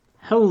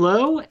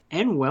Hello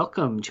and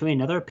welcome to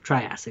another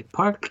Triassic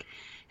Park.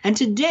 And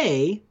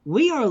today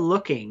we are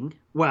looking,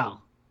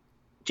 well,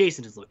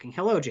 Jason is looking.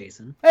 Hello,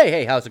 Jason.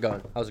 Hey, how's it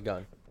going? How's it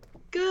going?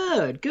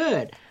 Good,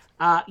 good.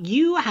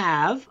 You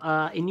have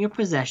in your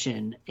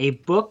possession a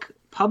book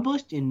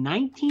published in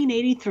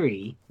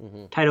 1983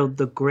 hmm titled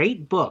The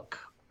Great Book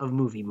of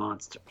Movie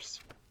Monsters.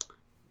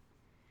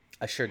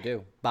 I sure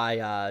do.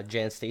 By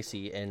Jan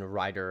Stacy and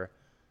Ryder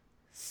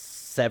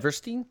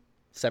Severstein?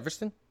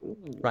 Severstein?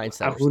 Ryan Who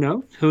Severstein.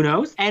 knows? Who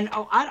knows? And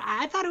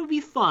I thought it would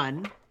be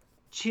fun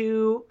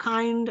to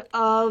kind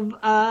of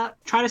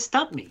try to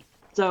stump me.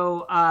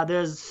 So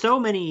there's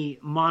so many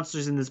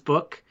monsters in this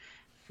book.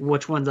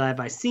 Which ones have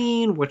I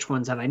seen? Which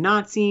ones have I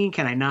not seen?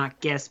 Can I not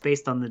guess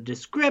based on the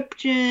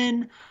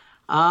description?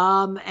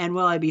 And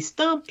will I be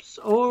stumped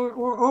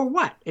or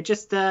what? It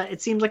just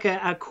it seems like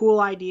a cool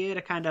idea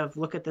to kind of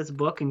look at this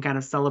book and kind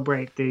of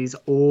celebrate these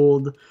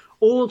old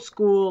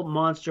school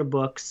monster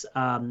books.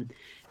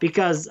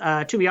 Because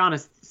to be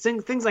honest,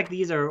 things like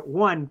these are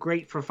one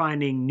great for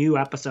finding new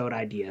episode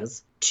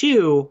ideas.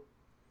 Two,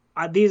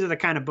 these are the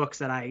kind of books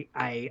that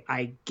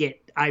I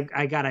get.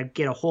 I gotta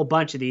get a whole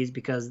bunch of these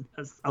because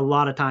a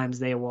lot of times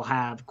they will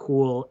have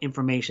cool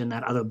information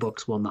that other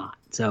books will not.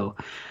 So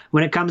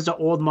when it comes to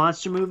old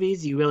monster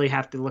movies, you really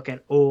have to look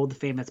at old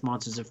famous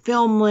monsters of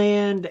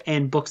filmland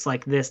and books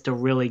like this to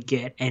really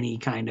get any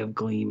kind of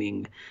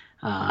gleaming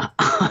on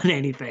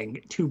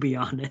anything, to be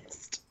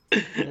honest.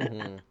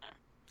 hmm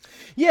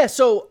Yeah,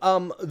 so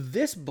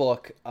this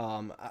book,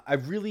 I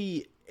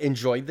really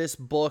enjoyed this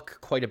book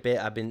quite a bit.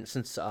 I've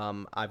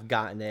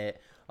gotten it,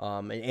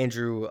 and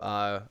Andrew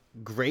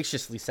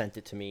graciously sent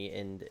it to me,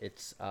 and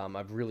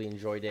I've really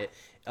enjoyed it.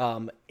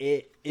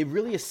 It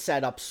really is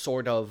set up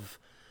sort of.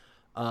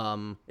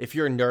 If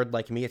you're a nerd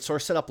like me, it's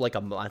sort of set up like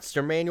a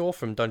monster manual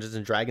from Dungeons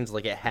and Dragons.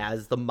 Like it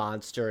has the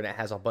monster and it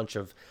has a bunch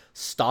of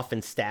stuff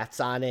and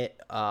stats on it.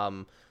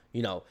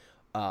 You know,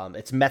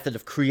 its method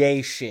of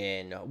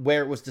creation,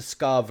 where it was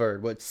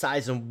discovered, what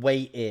size and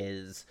weight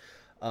is,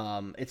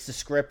 its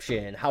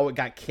description, how it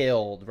got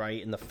killed,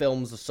 right, and the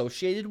films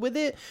associated with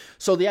it.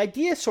 So the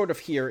idea sort of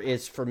here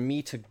is for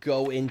me to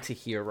go into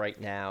here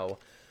right now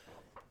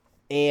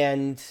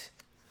and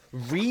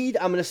read.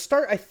 I'm going to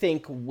start, I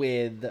think,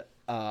 with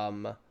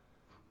the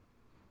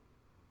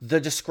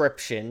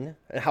description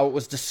and how it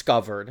was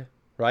discovered,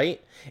 right?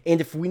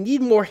 And if we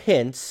need more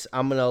hints,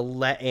 I'm going to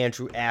let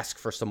Andrew ask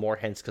for some more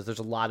hints because there's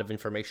a lot of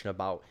information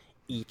about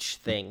each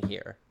thing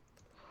here,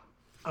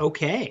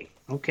 Okay.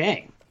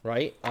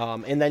 right?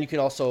 And then you can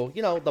also,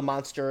 the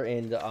monster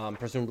and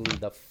presumably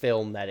the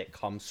film that it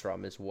comes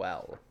from as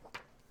well.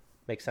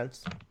 Make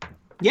sense?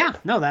 Yeah,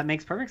 no, that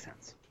makes perfect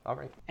sense. All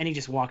right. And he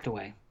just walked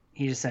away.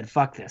 He just said,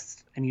 "Fuck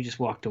this," and he just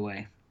walked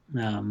away.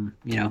 You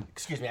know.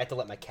 Excuse me, I have to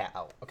let my cat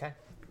out, okay?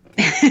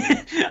 All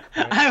right.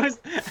 I was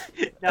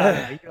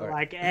no, you're All right.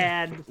 like,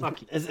 and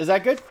fuck you. Is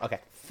that good? Okay.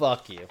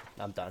 Fuck you.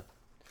 I'm done.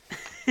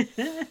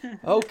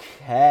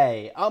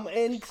 Okay.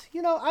 And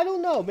I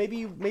don't know.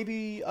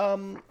 Maybe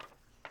I'm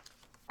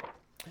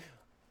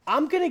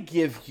gonna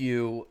give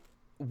you.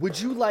 Would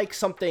you like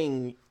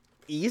something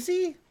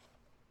easy,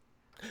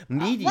 Let's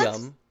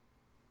medium,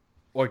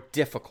 or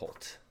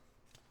difficult?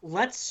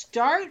 let's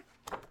start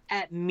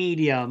at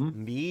medium,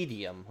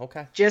 Medium.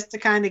 Okay. just to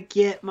kind of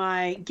get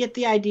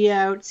the idea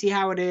out, see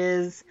how it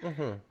is.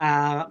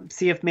 Mm-hmm.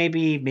 See if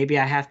maybe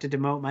I have to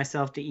demote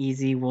myself to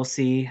easy. We'll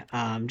see.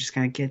 Just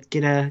kind of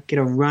get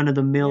a run of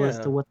the mill as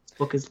Yeah. to what this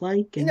book is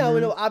like, You and know,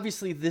 you know,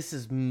 obviously this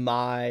is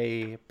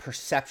my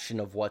perception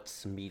of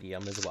what's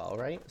medium as well,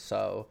 right?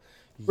 So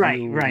right,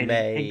 you right,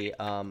 may,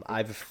 I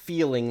have a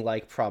feeling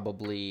like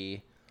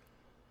probably,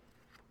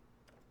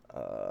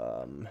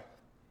 um,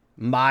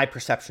 my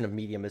perception of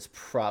medium is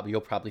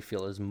you'll probably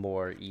feel is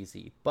more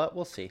easy, but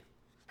we'll see.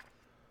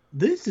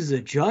 this is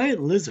a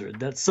giant lizard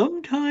that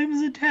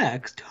sometimes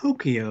attacks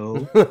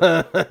Tokyo.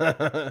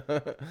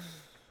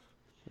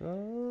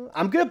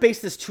 I'm gonna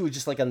base this too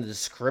just like on the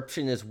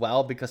description as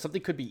well because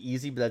something could be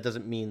easy, but that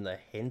doesn't mean the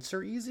hints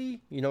are easy.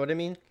 You know what I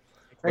mean?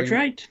 Or That's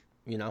right.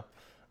 you know.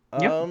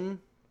 Yep. Um.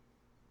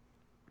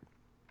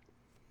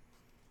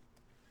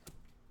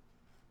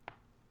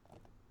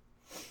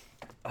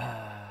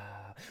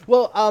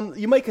 Well,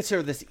 you might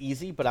consider this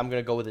easy, but I'm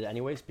gonna go with it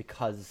anyways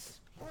because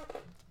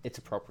it's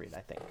appropriate,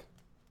 I think.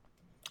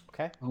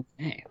 Okay.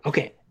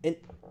 Okay. And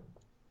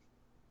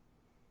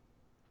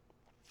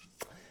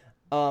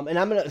and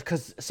I'm gonna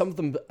because some of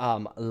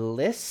them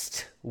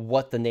list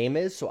what the name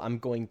is, so I'm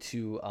going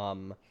to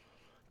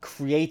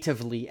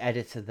creatively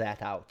edit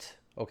that out.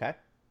 Okay.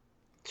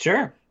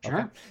 Sure. Okay.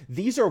 Sure.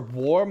 These are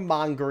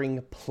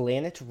warmongering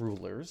planet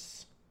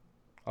rulers.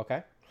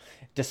 Okay.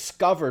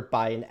 Discovered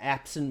by an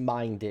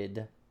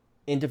absent-minded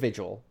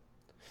individual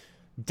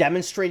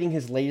demonstrating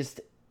his latest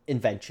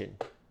invention,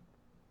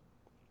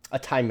 a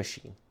time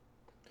machine,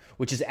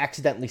 which is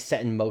accidentally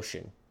set in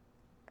motion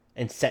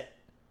and set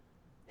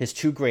his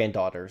two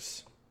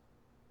granddaughters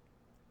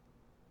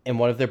and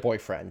one of their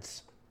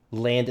boyfriends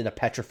land in a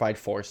petrified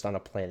forest on a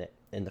planet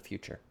in the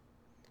future,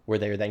 where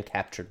they are then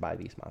captured by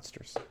these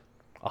monsters.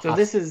 So Aha.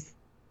 this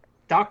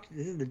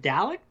This is the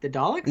Daleks.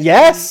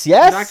 Yes, yes,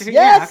 yes,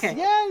 yeah, okay,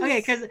 yes.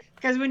 okay,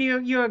 because when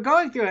you were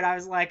going through it, I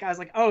was like,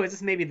 oh, is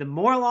this maybe the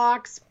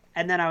Morlocks?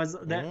 And then I was,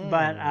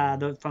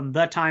 from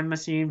the Time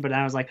Machine. But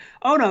I was like,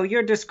 oh no,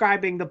 you're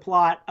describing the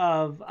plot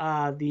of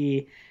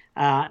the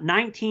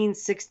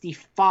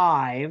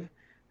 1965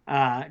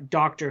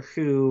 Doctor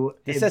Who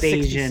This says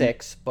invasion.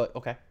 66, but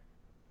okay.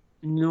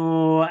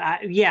 No,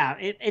 yeah,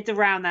 it's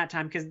around that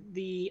time because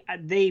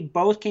they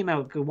both came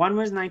out. One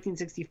was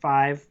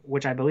 1965,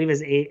 which I believe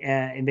is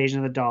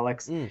Invasion of the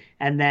Daleks,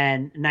 and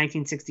then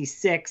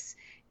 1966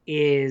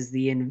 is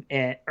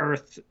the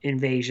Earth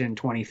Invasion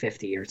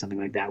 2050 or something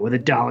like that, where the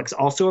Daleks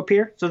also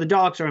appear. So the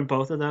Daleks are in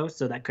both of those,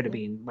 so that could have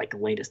been like the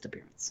latest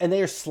appearance. And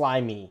they are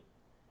slimy,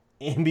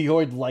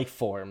 ambioid life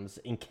forms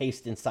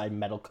encased inside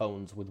metal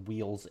cones with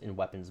wheels and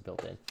weapons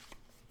built in.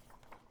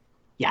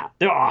 Yeah,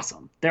 they're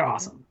awesome. They're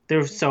awesome.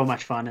 They're so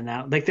much fun in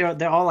that. Like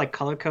they're all like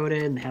color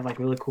coded and they have like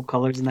really cool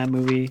colors in that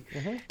movie.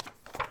 Mm-hmm.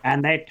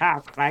 And they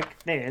talk like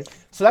this.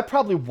 So that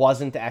probably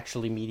wasn't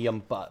actually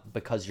Medium, but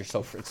because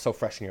it's so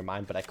fresh in your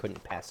mind. But I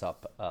couldn't pass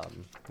up,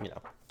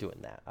 doing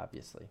that.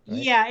 Obviously. Right?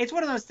 Yeah, it's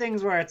one of those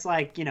things where it's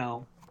like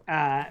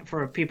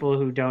for people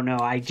who don't know,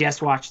 I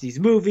just watched these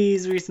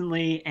movies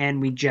recently,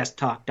 and we just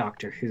talked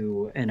Doctor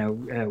Who in a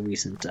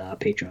recent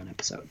Patreon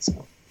episode.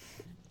 So.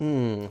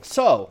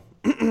 So.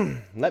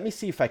 Let me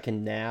see if I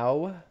can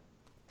now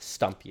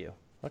stump you.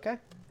 Okay?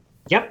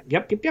 Yep.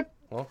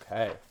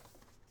 Okay.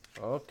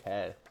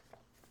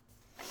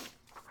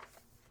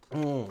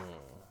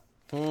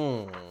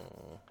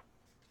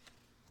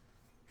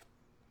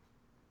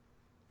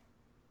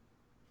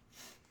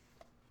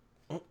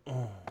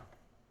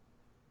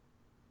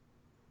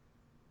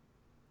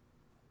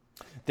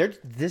 The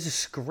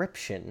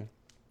description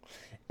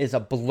is a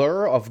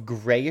blur of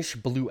grayish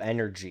blue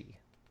energy.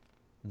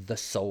 The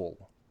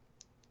soul.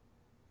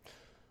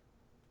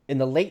 In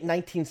the late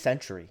 19th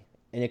century,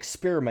 an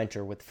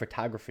experimenter with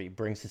photography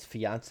brings his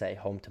fiancée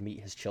home to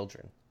meet his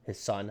children, his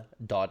son,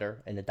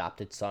 daughter, and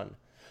adopted son.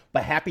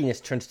 But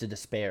happiness turns to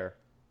despair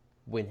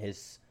when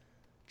his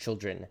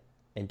children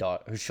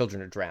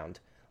are drowned.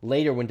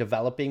 Later, when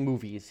developing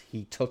movies,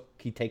 he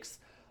takes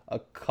a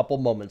couple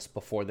moments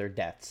before their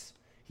deaths.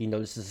 He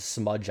notices a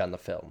smudge on the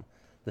film,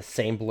 the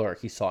same blur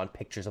he saw in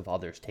pictures of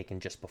others taken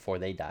just before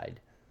they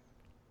died.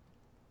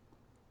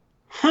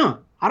 Huh.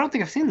 I don't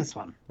think I've seen this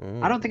one.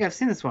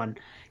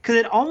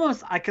 Because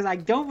I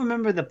don't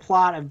remember the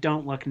plot of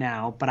Don't Look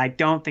Now, but I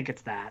don't think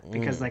it's that.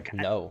 Because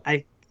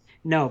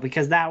no,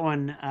 because that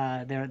one,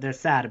 they're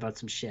sad about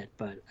some shit,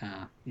 but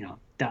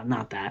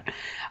not that.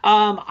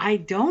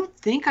 I don't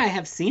think I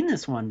have seen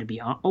this one, to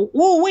be honest. Oh,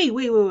 whoa, wait.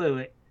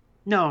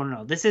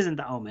 No, this isn't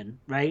The Omen,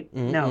 right?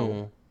 Mm-hmm.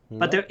 No.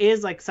 But there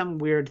is like some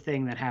weird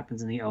thing that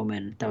happens in The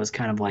Omen that was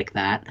kind of like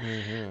that.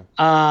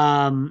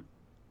 Mm-hmm.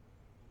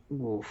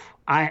 Oof.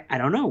 I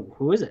don't know.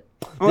 Who is it?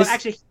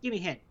 Actually, give me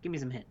a hint. Give me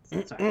some hints.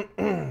 Sorry.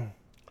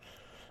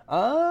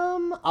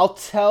 I'll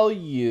tell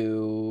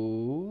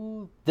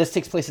you. This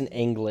takes place in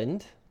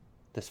England.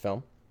 This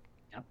film.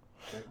 Yep.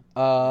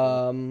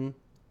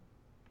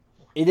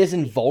 It is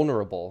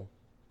invulnerable,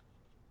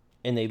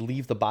 and they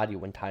leave the body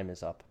when time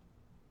is up.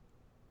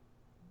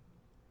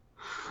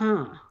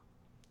 Huh.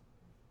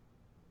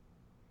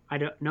 I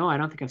don't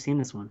think I've seen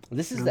this one.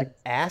 This is The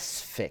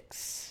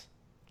Asphyx.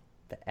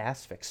 The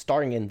Asphyx,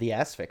 starring in The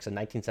Asphyx, a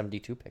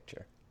 1972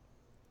 picture.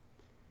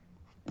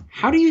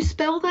 How do you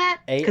spell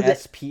that?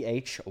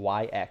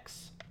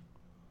 Asphyx.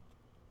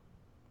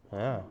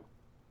 Yeah.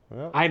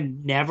 I've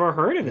never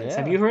heard of this. Yeah.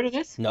 Have you heard of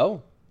this?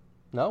 No,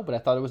 but I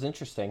thought it was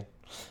interesting.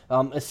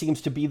 It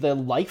seems to be the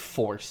life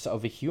force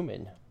of a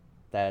human.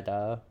 That,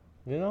 the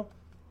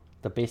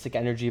basic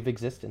energy of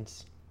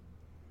existence.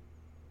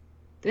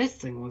 This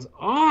thing was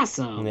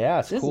awesome. Yeah,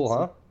 it's cool,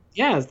 huh?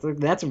 Yeah,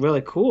 that's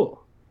really cool.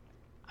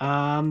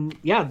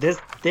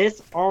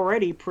 This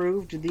already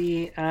proved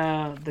the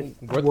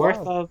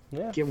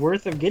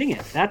worth of getting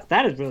it.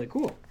 That is really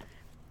cool.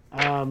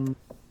 So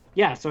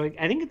I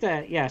think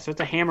it's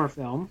a Hammer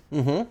film.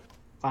 Mm-hmm.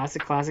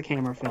 Classic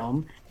Hammer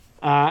film.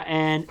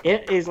 And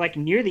it is like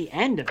near the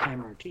end of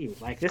Hammer too.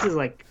 Like this is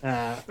like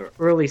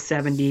early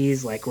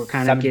 70s. Like we're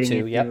kind of getting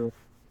into. Yep.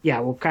 Yeah,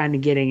 we're kind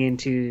of getting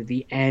into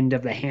the end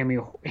of the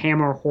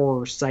Hammer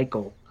horror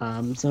cycle.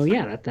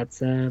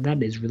 That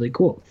is really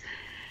cool.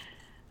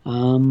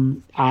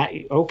 Damn,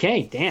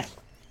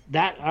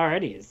 that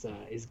already is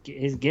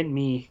getting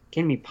me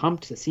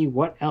pumped to see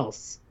what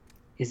else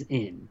is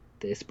in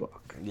this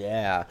book.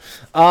 Yeah.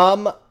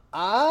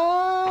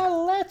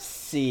 Let's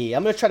see.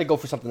 I'm gonna try to go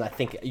for something I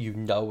think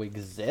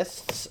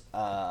exists.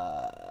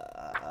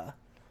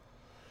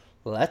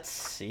 Let's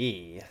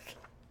see.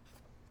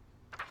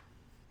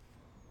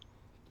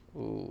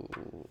 Ooh.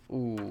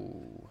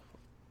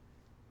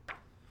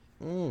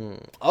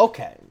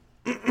 Okay.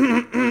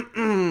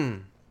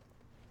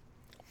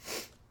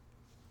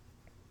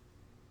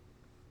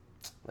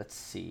 Let's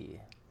see.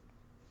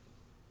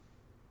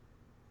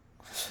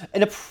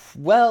 An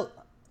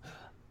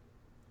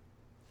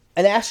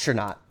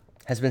astronaut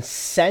has been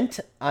sent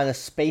on a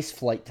space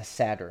flight to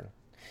Saturn.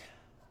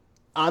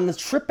 On the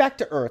trip back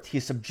to Earth, he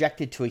is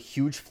subjected to a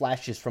huge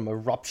flashes from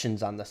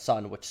eruptions on the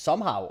sun, which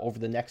somehow, over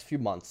the next few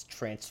months,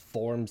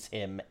 transforms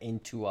him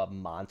into a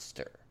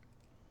monster.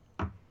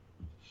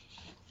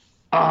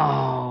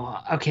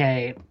 Oh,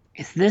 okay.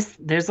 Is this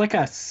there's like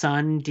a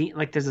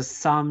there's a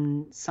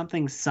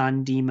something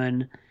sun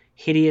demon,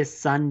 hideous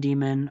sun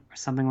demon or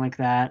something like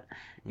that.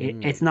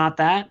 It's not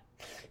that.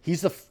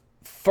 He's the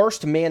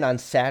first man on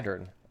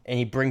Saturn, and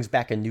he brings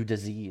back a new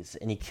disease,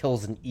 and he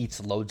kills and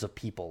eats loads of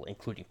people,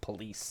 including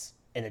police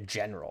and a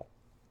general.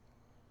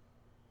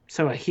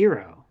 So a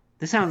hero.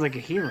 This sounds like a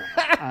hero.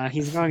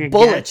 He's going against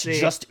Bullets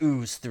just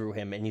ooze through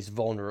him, and he's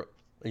vulnerable.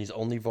 He's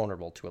only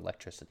vulnerable to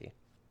electricity.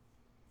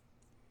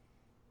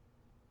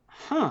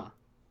 Huh.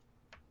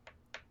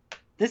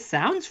 This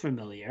sounds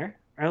familiar,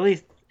 or at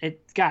least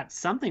it's got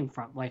something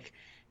from like.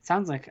 It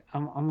sounds like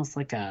almost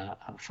like a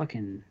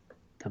fucking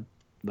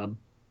a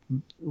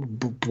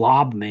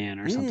blob man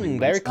or something.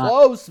 Very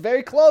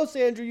close,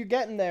 Andrew. You're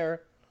getting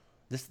there.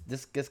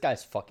 This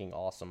guy's fucking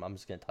awesome. I'm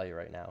just gonna tell you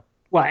right now.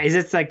 What is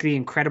it? Like the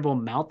Incredible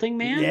Melting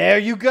Man? There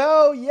you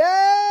go. Yeah.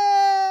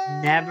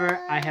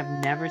 I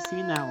have never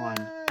seen that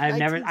one.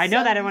 I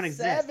know that one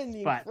exists.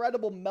 The but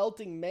Incredible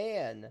Melting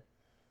Man.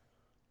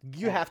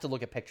 You have to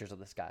look at pictures of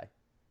this guy.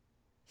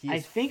 I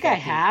think I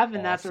have,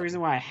 and that's the reason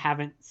why I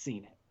haven't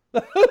seen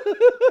it.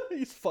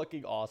 He's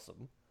fucking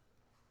awesome.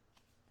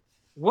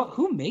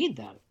 Who made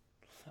that?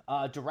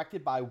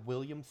 Directed by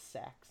William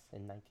Sachs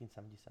in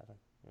 1977.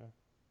 Yeah.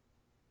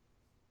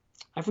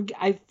 I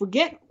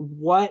forget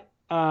what.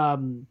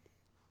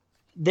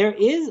 There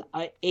is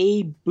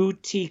a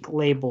boutique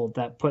label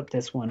that put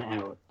this one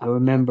out. I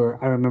remember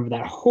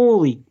that.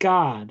 Holy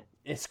God!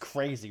 It's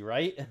crazy,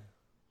 right?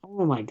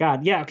 Oh my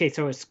God! Yeah. Okay.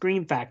 So a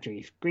Scream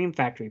Factory. Scream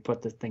Factory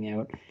put this thing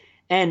out,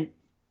 and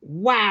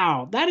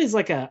wow, that is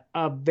like a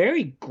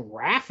very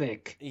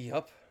graphic.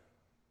 Yep.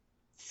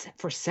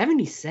 For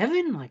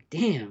 77, like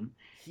damn.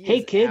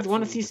 Hey kids,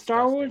 want to see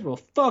Star Wars? Well,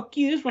 fuck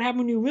you. This is what happens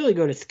when you really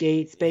go to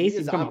space.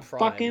 He's gonna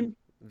fuck him.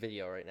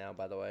 Video right now,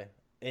 by the way,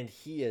 and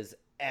he is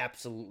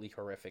absolutely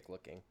horrific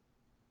looking.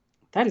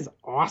 That is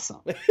awesome.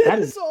 That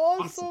is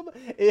awesome.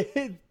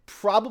 It's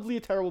probably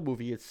a terrible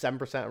movie. It's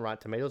 7% on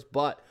Rotten Tomatoes,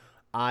 but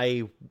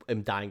I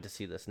am dying to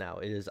see this now.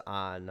 It is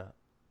on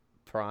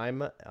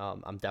Prime.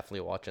 I'm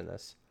definitely watching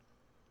this.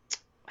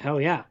 Hell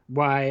yeah.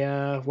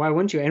 Why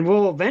wouldn't you? And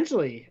we'll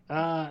eventually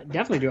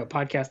definitely do a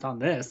podcast on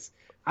this.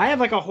 I have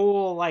like a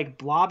whole like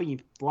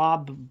blobberson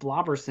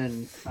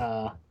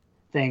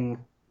thing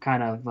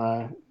kind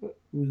of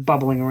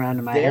bubbling around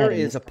in my head. There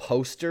is a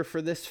poster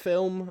for this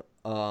film,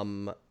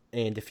 and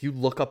if you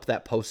look up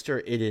that poster,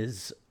 it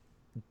is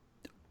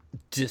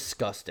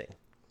disgusting.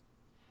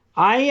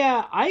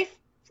 I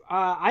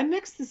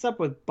mixed this up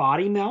with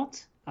Body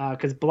Melt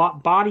because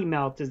Body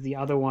Melt is the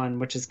other one,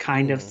 which is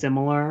kind of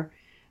similar,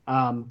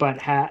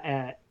 but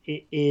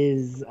it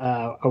is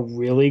a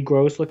really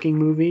gross looking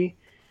movie.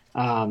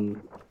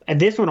 And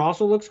this one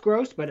also looks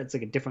gross, but it's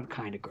like a different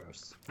kind of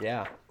gross.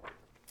 Yeah.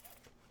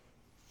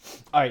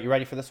 All right, you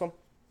ready for this one?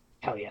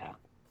 Hell yeah.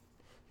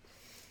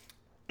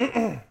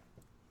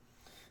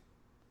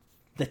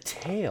 The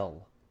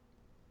tale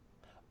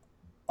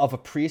of a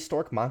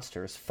prehistoric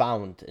monster is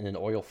found in an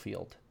oil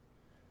field.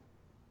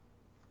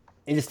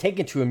 It is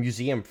taken to a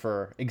museum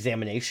for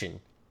examination.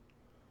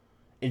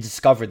 It is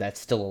discovered that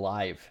it's still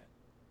alive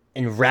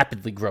and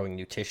rapidly growing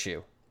new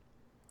tissue.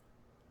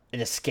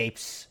 It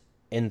escapes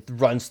and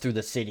runs through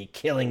the city,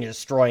 killing and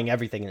destroying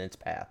everything in its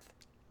path.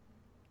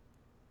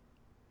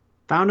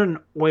 Found an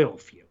oil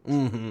field.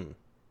 Mm-hmm.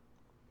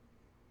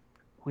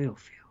 Oil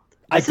field.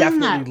 I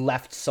definitely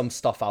left some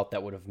stuff out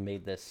that would have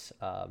made this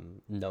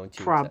known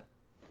to you.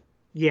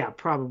 Yeah,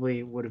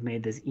 probably would have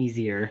made this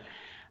easier.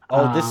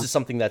 Oh, this is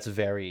something that's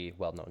very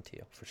well known to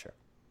you, for sure.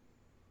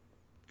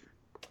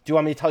 Do you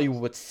want me to tell you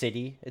what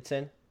city it's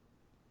in?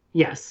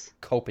 Yes.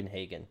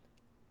 Copenhagen.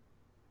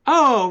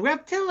 Oh,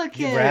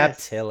 Reptilicus!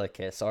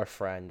 Reptilicus, our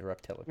friend,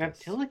 Reptilicus.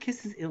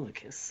 Reptilicus is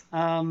Illicus.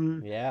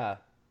 Yeah.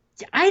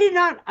 I did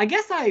not. I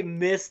guess I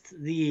missed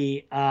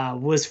the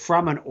was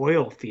from an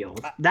oil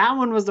field. That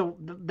one was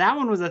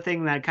a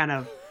thing that kind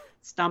of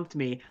stumped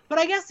me. But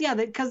I guess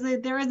because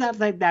there is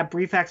that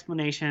brief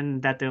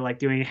explanation that they're like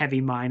doing heavy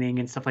mining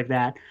and stuff like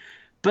that.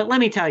 But let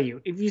me tell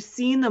you, if you've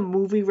seen the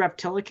movie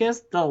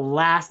Reptilicus, the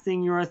last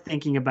thing you're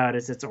thinking about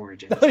is its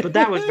origins. But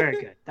that was very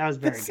good. That was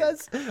very good. It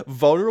says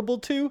vulnerable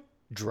to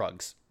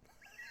drugs.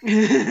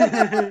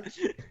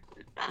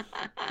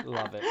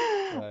 Love it.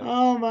 Right.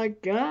 Oh my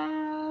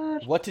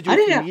god! What to do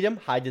if you meet him?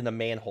 Hide in a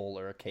manhole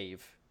or a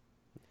cave.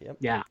 Yep.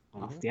 Yeah.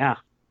 Well, yeah.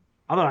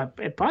 Although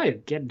I'd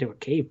probably get into a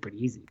cave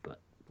pretty easy, but.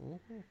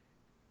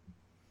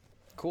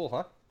 Cool,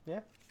 huh?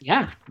 Yeah.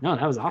 Yeah. No,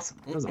 that was awesome.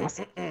 That was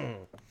awesome.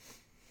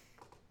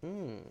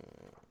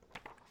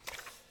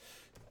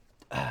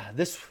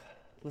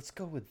 Let's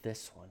go with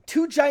this one.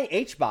 2 giant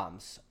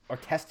H-bombs are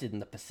tested in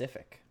the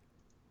Pacific.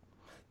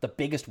 The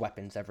biggest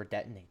weapons ever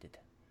detonated.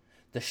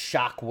 The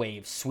shock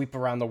waves sweep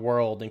around the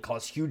world and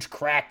cause huge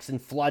cracks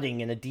and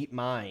flooding in a deep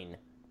mine.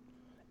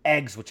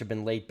 Eggs which have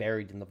been laid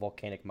buried in the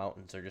volcanic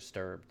mountains are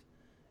disturbed.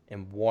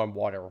 and warm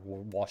water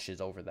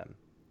washes over them.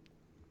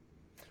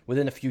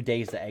 Within a few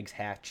days, the eggs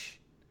hatch,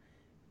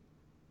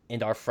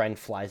 and our friend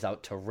flies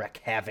out to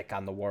wreak havoc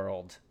on the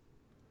world.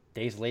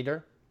 Days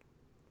later,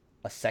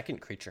 a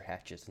second creature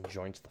hatches and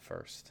joins the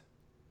first.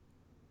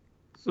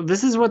 So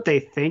this is what they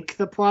think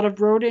the plot of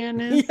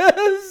Rodan is?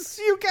 Yes,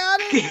 you got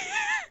it.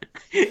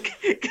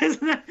 Because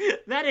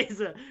that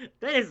is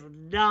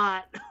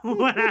not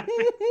what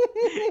happened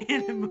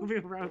in the movie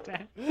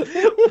Rodan.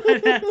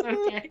 But that's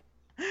okay.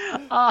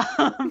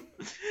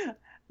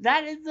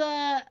 That is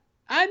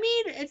I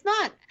mean, it's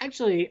not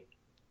actually.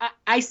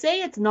 I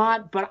say it's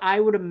not, but I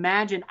would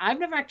imagine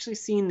I've never actually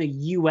seen the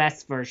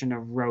U.S. version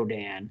of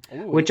Rodan,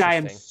 which I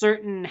am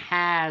certain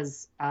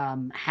has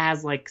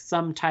like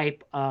some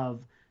type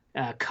of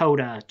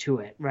coda to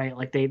it, right?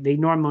 Like they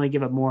normally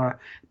give a more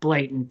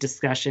blatant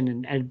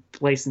discussion and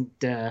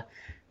blatant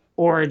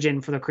origin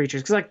for the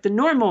creatures, because like the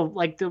normal,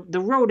 like the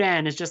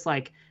Rodan is just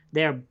like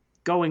they're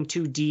going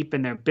too deep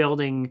and they're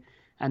building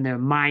and they're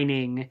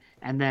mining,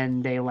 and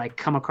then they like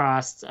come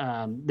across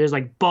there's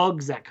like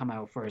bugs that come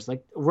out first.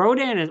 Like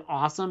Rodan is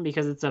awesome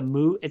because it's a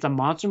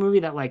monster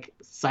movie that like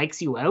psychs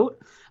you out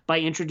by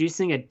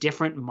introducing a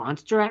different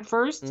monster at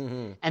first,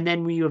 and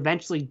then when you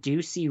eventually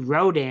do see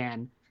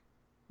Rodan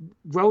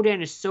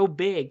is so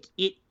big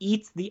it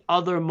eats the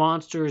other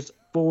monsters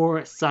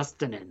for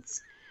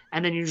sustenance,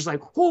 and then you're just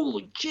like,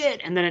 holy shit,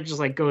 and then it just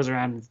like goes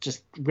around and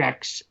just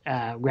wrecks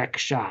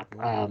shop.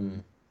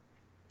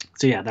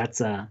 So yeah,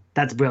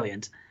 that's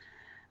brilliant,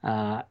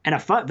 and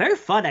a very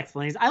fun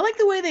explanation. I like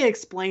the way they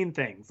explain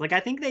things. Like I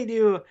think they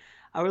do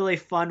a really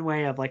fun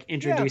way of like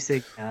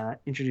introducing a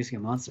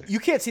monster. You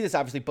can't see this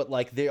obviously, but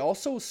like they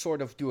also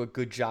sort of do a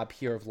good job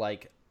here of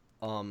like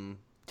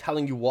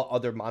telling you what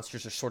other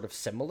monsters are sort of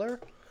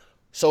similar.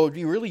 So it'd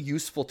be really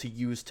useful to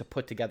use to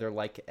put together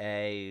like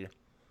a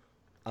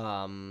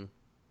theme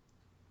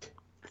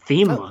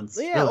month.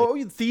 Yeah,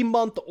 really. Or theme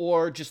month,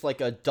 or just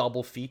like a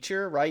double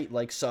feature, right?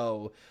 Like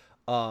so.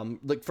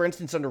 Like for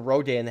instance, under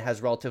Rodan, it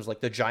has relatives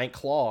like the Giant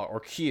Claw or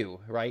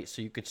Q, right?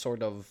 So you could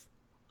sort of.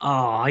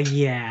 Oh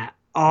yeah,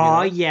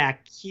 yeah,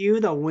 Q,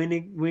 the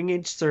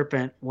winged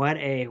serpent. What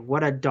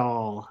a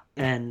doll,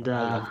 and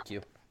I love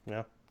Q.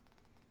 Yeah.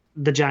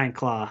 The Giant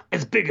Claw,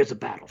 as big as a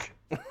battleship.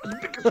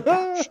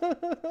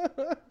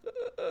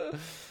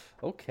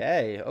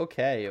 Okay. Are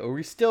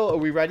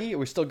we ready? Are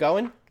we still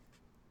going?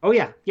 Oh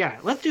yeah.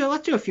 Let's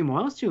do a few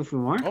more.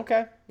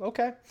 Okay.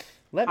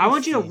 I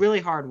want you a really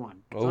hard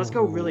one. So let's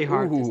go really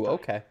hard.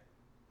 Okay.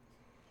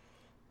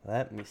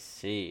 Let me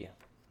see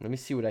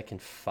what I can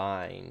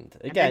find.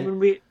 Again.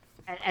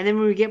 And then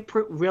when we get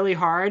really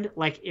hard,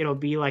 like it'll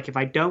be like if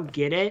I don't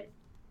get it,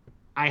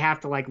 I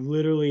have to like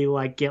literally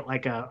like get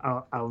like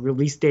a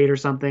release date or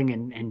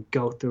something and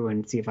go through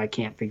and see if I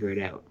can't figure it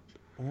out.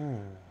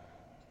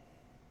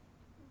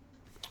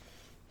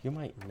 You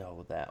might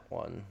know that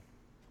one.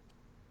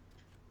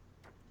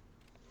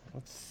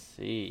 Let's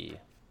see.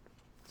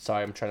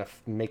 Sorry, I'm trying to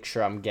make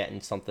sure I'm getting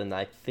something.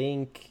 I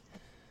think.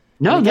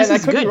 No, again, this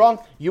is I could good. be wrong.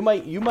 You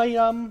might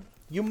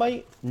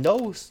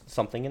know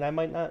something, and I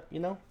might not.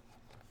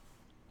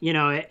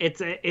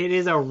 It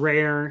is a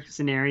rare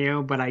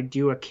scenario, but I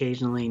do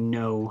occasionally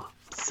know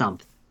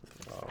something.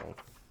 Oh.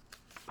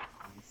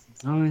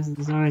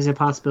 There's always a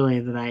possibility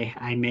that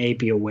I may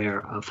be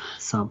aware of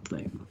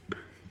something.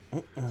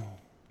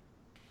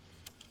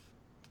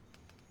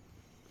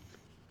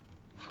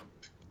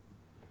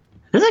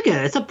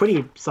 It's a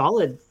pretty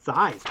solid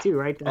size too,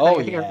 right? I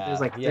think there's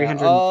like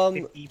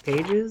 350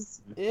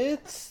 pages.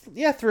 It's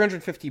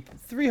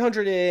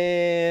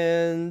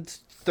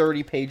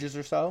 330 pages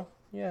or so.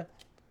 Yeah.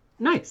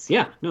 Nice.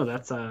 Yeah. No,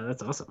 that's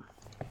awesome.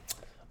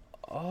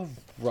 All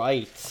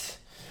right.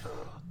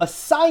 A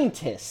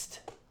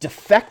scientist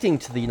defecting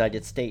to the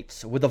United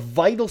States with a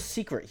vital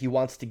secret he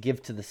wants to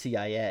give to the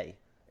CIA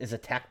is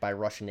attacked by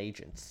Russian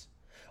agents.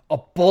 A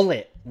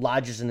bullet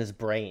lodges in his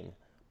brain.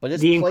 But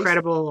the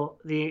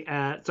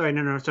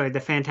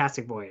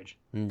Fantastic Voyage.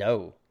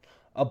 No.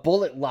 A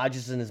bullet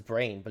lodges in his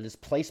brain, but his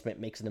placement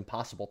makes it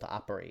impossible to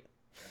operate.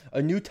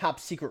 A new top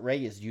secret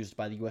ray is used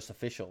by the U.S.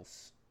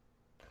 officials.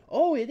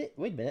 Oh, wait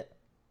a minute.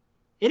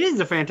 It is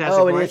the Fantastic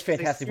Voyage. Oh, it is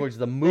Fantastic Voyage,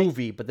 the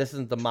movie, but this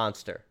isn't the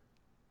monster.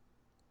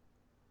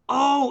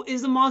 Oh,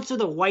 is the monster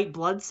the white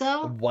blood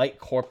cell? White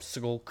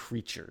corpuscle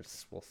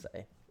creatures, we'll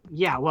say.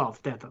 Yeah, well,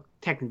 they're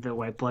technically the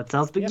white blood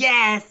cells, but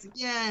yep.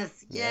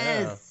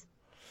 Yes.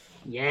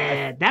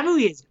 Yeah, that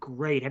movie is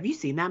great. Have you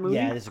seen that movie?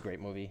 Yeah, it is a great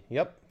movie.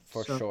 Yep,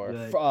 for sure.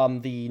 Good. From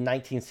the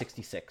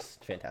 1966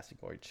 Fantastic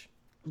Voyage.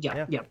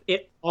 Yeah.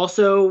 It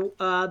also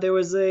there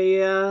was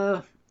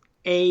a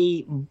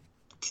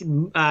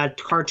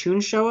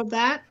cartoon show of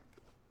that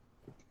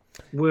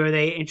where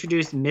they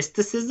introduced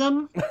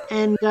mysticism,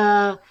 and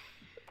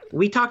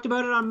we talked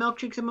about it on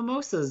Milkshakes and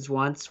Mimosas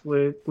once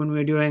when we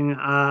were doing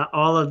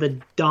all of the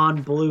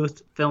Don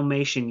Bluth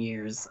Filmation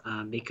years,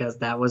 because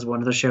that was one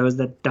of the shows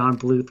that Don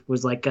Bluth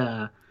was like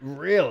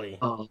really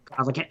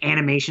like an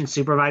animation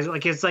supervisor,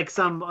 like it's like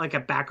a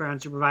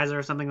background supervisor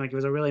or something. Like it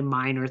was a really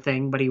minor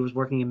thing, but he was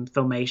working in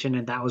filmation,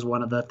 and that was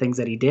one of the things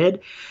that he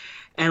did.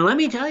 And let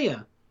me tell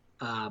you,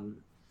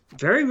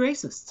 very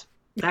racist.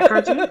 That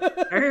cartoon,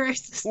 very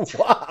racist.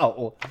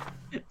 Wow.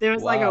 There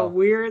was like a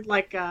weird,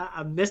 like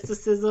a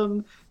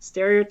mysticism,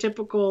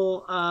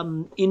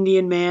 stereotypical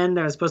Indian man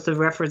that was supposed to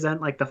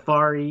represent like the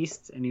Far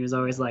East, and he was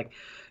always like,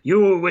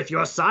 "You with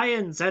your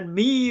science and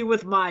me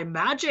with my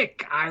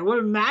magic. I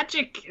will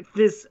magic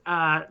this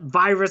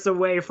virus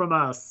away from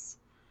us."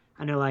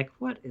 And they're like,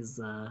 "What is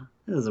this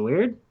is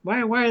weird.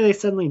 Why are they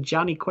suddenly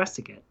Johnny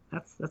Questing it?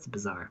 That's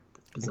bizarre.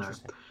 That's bizarre."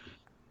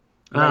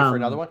 You ready for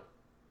another one?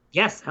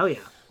 Yes, hell yeah.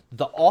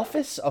 The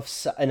Office of...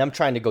 And I'm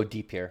trying to go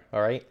deep here,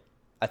 all right?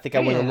 I think I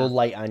went a little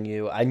light on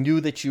you. I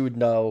knew that you would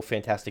know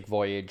Fantastic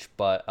Voyage,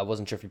 but I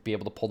wasn't sure if you'd be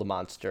able to pull the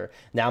monster.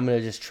 Now I'm going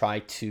to just try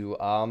to,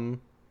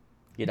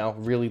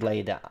 really lay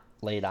it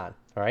on,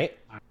 all right?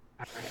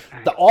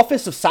 The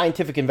Office of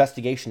Scientific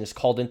Investigation is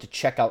called in to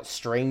check out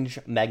strange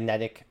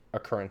magnetic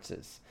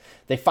occurrences.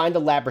 They find a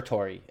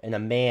laboratory and a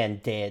man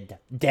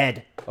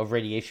dead of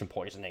radiation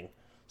poisoning.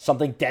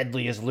 Something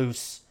deadly is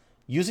loose.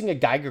 Using a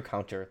Geiger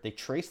counter, they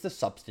trace the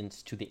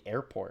substance to the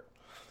airport,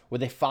 where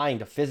they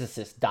find a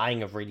physicist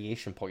dying of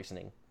radiation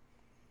poisoning.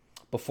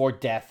 Before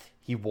death,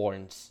 he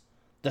warns,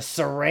 "The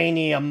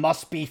Serenium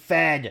must be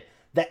fed."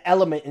 The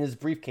element in his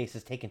briefcase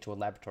is taken to a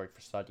laboratory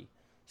for study.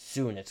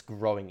 Soon it's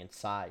growing in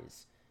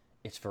size.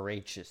 Its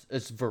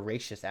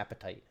voracious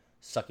appetite,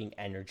 sucking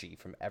energy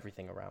from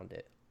everything around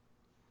it.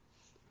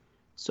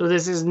 So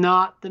this is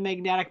not the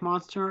Magnetic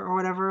Monster or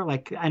whatever?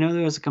 Like, I know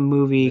there was like a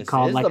movie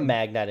called This is like... the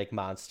Magnetic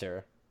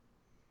Monster.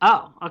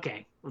 Oh,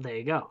 okay. Well, there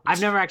you go. I've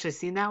never actually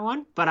seen that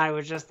one, but I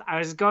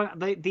was going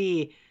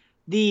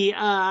the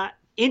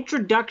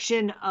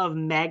introduction of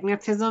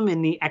magnetism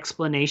in the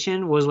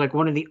explanation was like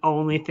one of the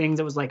only things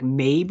that was like,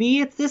 maybe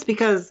it's this,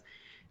 because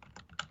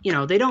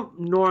they don't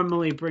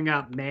normally bring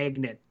up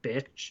magnet,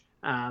 bitch,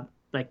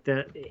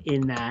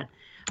 in that.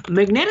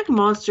 Magnetic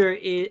Monster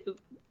is...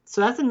 So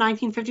that's a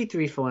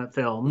 1953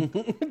 film.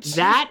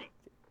 That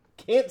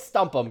can't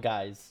stump them,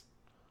 guys.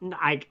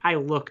 I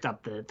looked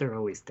up the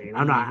release date.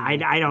 I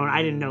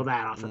didn't know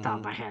that off the top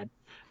of my head.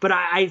 But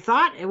I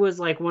thought it was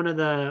like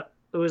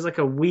it was like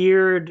a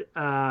weird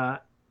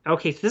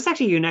okay, so this is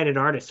actually a United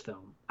Artists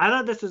film. I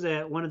thought this was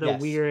one of the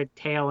weird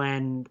tail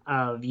end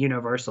of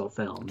Universal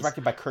films.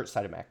 Directed by Kurt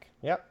Sidemak.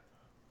 Yep.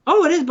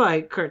 Oh, it is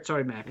by Kurt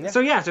Sidemak.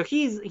 Yeah. So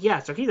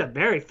he's a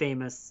very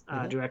famous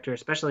director,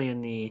 especially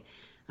in the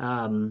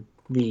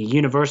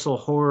Universal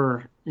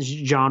horror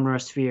genre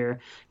sphere,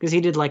 because he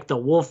did like The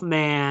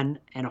Wolfman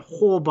and a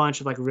whole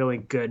bunch of like really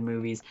good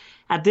movies.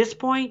 At this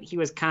point, he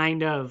was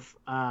kind of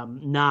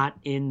not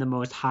in the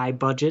most high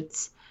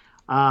budgets,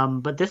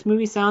 but this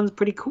movie sounds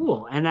pretty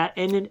cool, and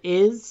it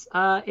is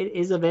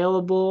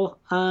available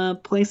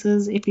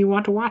places if you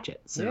want to watch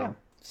it. So. Yeah,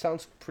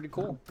 sounds pretty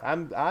cool.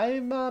 I'm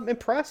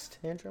impressed,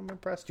 Andrew. I'm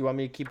impressed. Do you want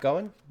me to keep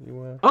going?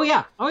 Oh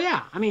yeah.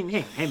 I mean,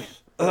 hey man,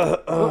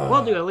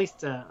 we'll do at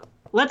least.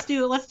 Let's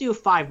do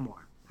 5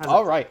 more.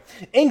 All right.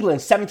 England,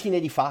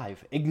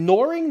 1785.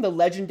 Ignoring the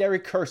legendary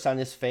curse on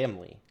his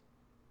family,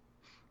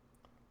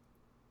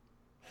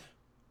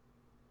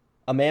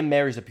 a man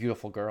marries a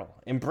beautiful girl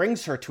and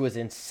brings her to his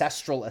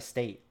ancestral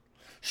estate.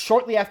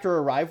 Shortly after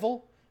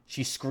arrival,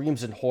 she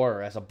screams in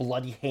horror as a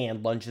bloody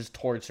hand lunges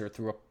towards her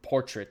through a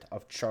portrait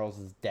of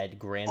Charles's dead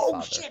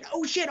grandfather.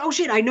 Oh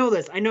shit! I know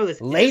this.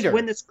 Later,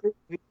 when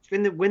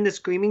the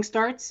screaming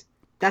starts.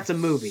 That's a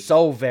movie.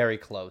 So very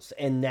close.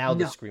 And now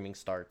the screaming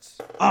starts.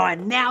 Oh,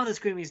 and now the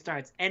screaming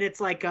starts. And it's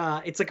like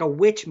a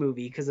witch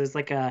movie, because there's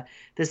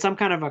some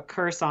kind of a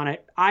curse on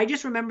it. I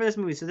just remember this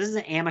movie. So this is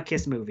an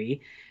Amicus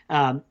movie.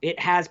 It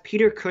has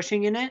Peter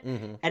Cushing in it,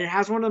 and it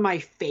has one of my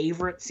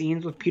favorite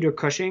scenes with Peter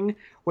Cushing,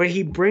 where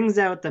he brings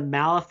out the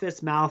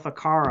Malefice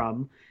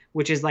Maleficarum,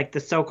 which is like the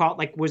so-called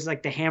was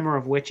like the hammer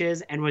of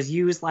witches, and was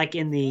used like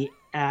in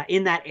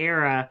that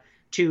era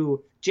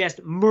to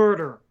just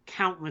murder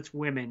countless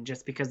women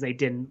just because they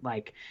didn't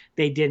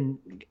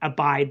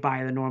abide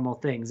by the normal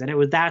things.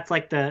 And that's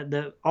like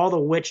the all the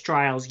witch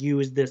trials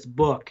used this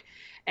book,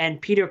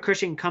 and Peter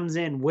Cushing comes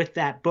in with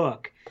that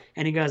book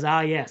and he goes,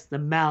 "Ah yes, the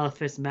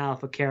Malefice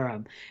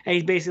Maleficarum," and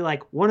he's basically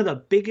like, one of the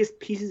biggest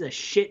pieces of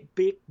shit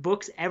big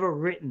books ever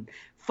written.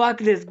 Fuck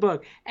this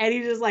book. And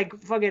he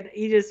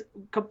just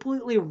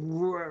completely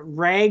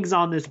rags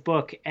on this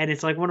book. And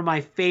it's like one of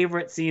my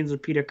favorite scenes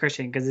with Peter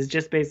Cushing, because it's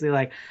just basically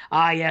like,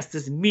 ah, yes,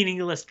 this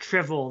meaningless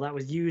drivel that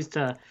was used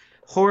to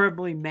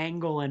horribly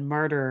mangle and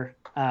murder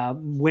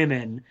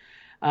women.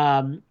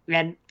 And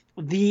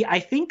I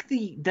think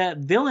the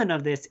villain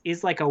of this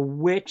is like a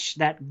witch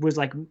that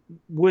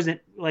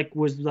wasn't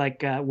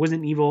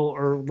evil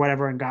or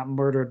whatever and got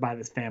murdered by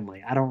this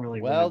family. I don't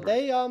really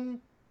remember.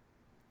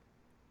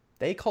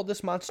 They called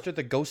this monster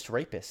the Ghost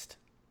Rapist.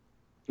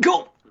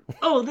 Go!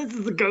 Oh, this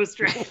is the Ghost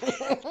Rapist.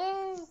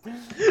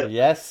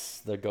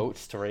 Yes, the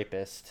Ghost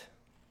Rapist.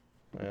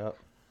 Yep.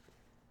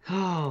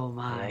 Oh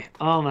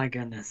my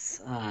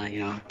goodness.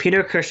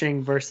 Peter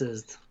Cushing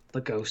versus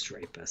the Ghost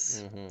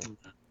Rapist. Mm-hmm.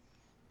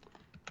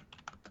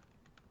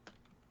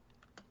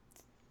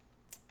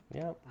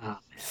 Yep. Oh,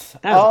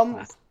 that was a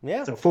classic.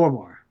 Yeah. So 4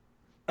 more.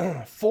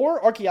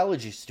 4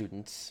 archaeology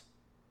students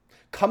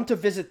come to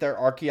visit their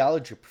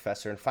archaeology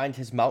professor and find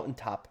his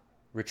mountaintop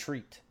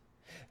retreat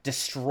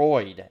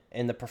destroyed,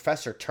 and the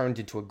professor turned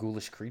into a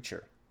ghoulish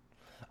creature.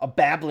 A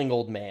babbling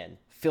old man,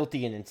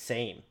 filthy and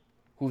insane,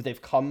 who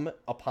they've come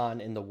upon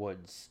in the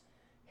woods,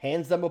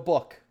 hands them a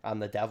book on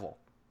the devil.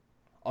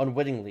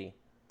 Unwittingly,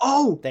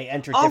 they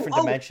enter different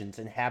dimensions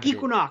inhabited.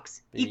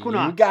 Equinox. You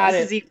got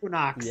This is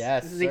Equinox.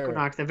 Yes, this is sir.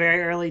 Equinox, a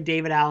very early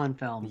David Allen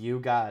film. You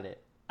got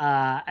it.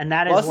 And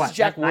that is Well, this what? is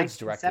Jack Woods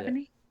directed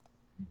it.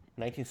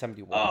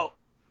 1970? 1971. Oh.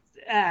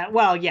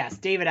 Well, yes,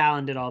 David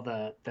Allen did all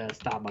the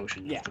stop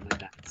motion and stuff like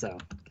that. So,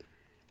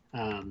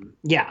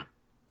 yeah.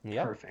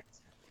 Yep. Perfect.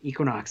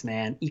 Equinox,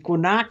 man.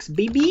 Equinox,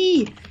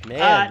 baby.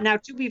 Man. Now,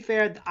 to be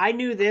fair, I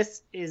knew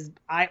this is.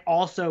 I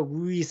also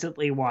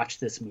recently watched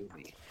this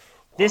movie.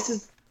 This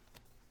is.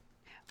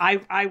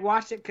 I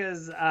watched it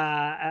because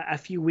a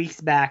few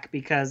weeks back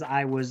because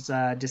I was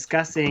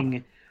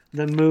discussing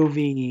the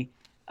movie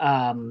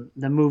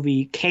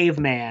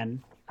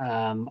Caveman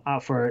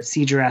for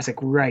See Jurassic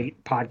Right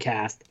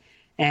podcast,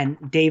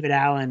 and David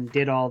Allen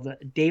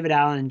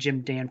and Jim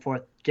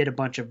Danforth did a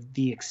bunch of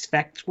the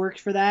effects work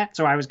for that.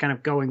 So I was kind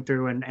of going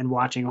through and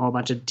watching a whole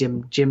bunch of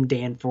Jim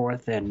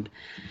Danforth and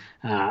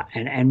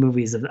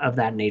movies of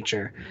that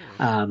nature.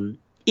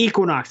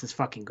 Equinox is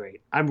fucking great.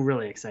 I'm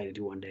really excited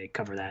to one day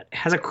cover that. It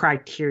has a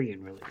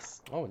Criterion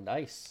release. Oh,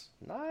 nice.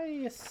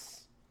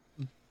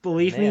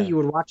 Believe me, you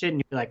would watch it and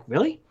you'd be like,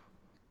 really?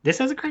 This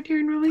has a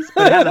Criterion release?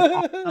 But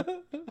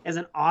it has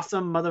an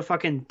awesome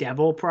motherfucking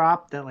devil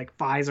prop that like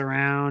flies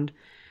around.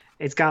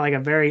 It's got like a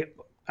very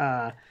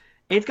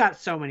it's got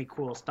so many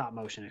cool stop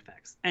motion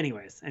effects.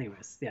 Anyways,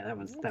 yeah, that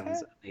one's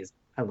amazing.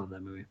 I love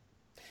that movie.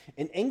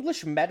 An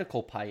English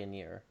medical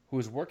pioneer who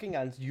is working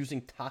on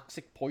using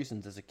toxic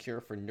poisons as a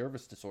cure for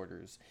nervous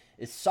disorders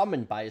is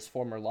summoned by his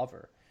former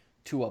lover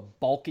to a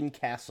Balkan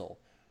castle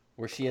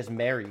where she has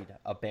married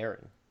a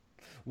baron.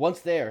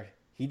 Once there,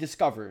 he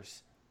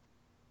discovers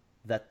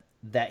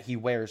that he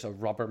wears a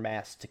rubber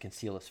mask to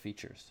conceal his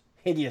features,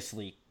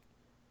 hideously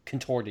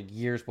contorted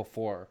years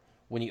before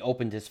when he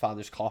opened his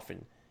father's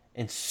coffin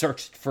and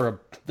searched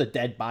for the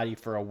dead body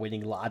for a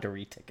winning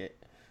lottery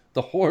ticket.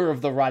 The horror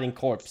of the rotting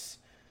corpse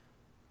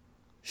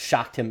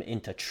shocked him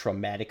into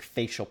traumatic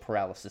facial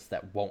paralysis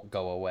that won't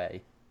go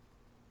away.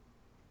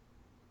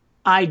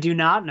 I do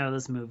not know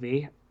this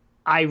movie.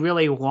 I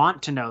really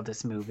want to know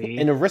this movie.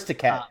 An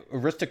aristocrat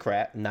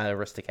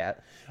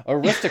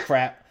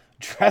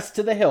dressed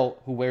to the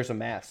hilt who wears a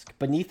mask.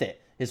 Beneath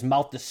it, his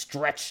mouth is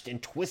stretched and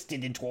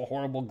twisted into a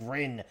horrible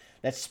grin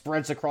that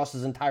spreads across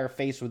his entire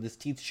face with his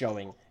teeth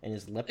showing and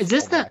his lips. Is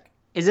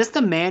this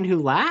the man who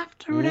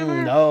laughed or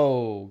whatever?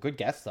 No. Good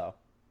guess, though.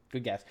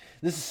 Good guess.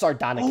 This is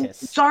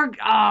Sardonicus.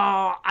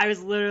 I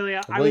was literally...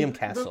 William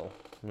Castle.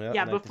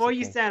 Yep, before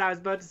you said, I was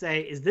about to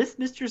say, is this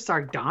Mr.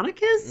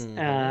 Sardonicus?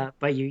 Mm-hmm.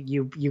 But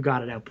you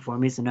got it out before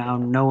me, so now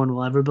no one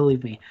will ever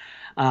believe me.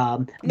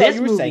 You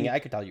were saying it. I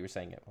could tell you were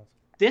saying it.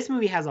 This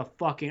movie has a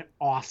fucking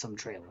awesome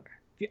trailer.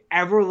 If you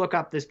ever look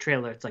up this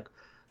trailer, it's like,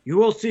 you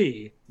will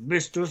see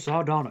Mr.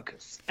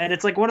 Sardonicus. And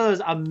it's like one of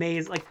those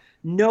amazing... Like,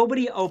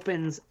 nobody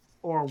opens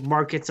or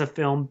markets a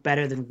film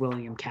better than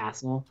William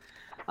Castle.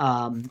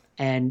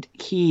 And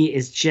he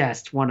is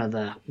just one of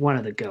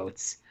the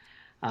goats.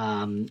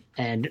 And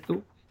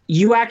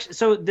you actually,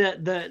 so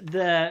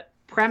the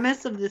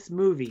premise of this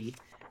movie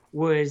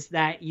was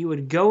that you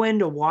would go in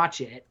to watch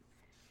it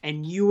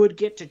and you would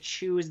get to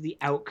choose the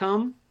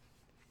outcome.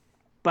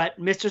 But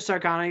Mr.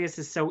 Sardonicus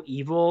is so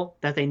evil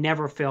that they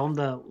never filmed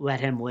the Let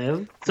Him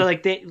Live. So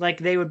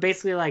they would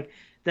basically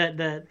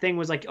the thing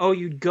was like, oh,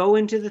 you'd go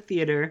into the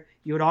theater,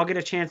 you would all get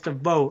a chance to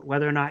vote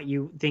whether or not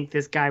you think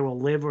this guy will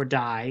live or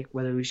die,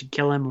 whether we should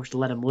kill him or should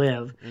let him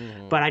live.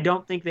 Mm-hmm. But I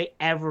don't think they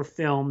ever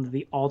filmed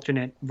the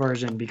alternate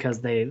version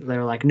because they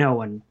were like, no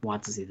one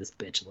wants to see this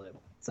bitch live.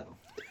 So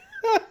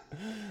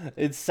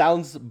it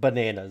sounds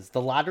bananas.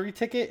 The lottery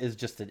ticket is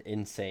just an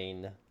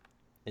insane.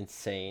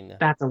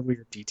 That's a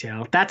weird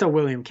detail. That's a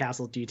William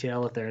Castle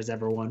detail if there is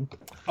ever one.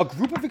 A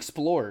group of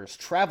explorers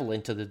travel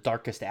into the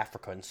darkest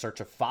Africa in search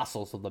of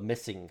fossils of the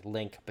missing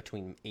link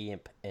between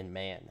ape and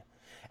man.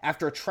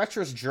 After a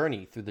treacherous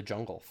journey through the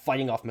jungle,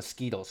 fighting off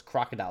mosquitoes,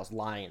 crocodiles,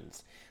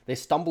 lions, they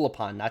stumble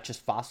upon not just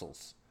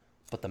fossils,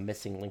 but the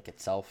missing link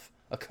itself,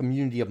 a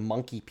community of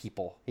monkey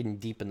people hidden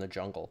deep in the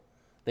jungle.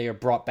 They are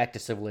brought back to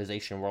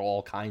civilization where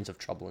all kinds of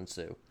trouble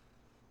ensue.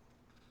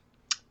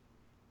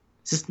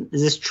 Is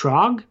this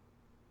Trog?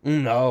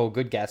 No,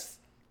 good guess.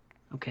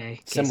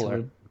 Okay.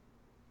 Similar. So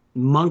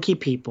monkey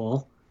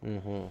people.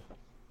 Mm-hmm.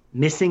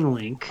 Missing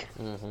link.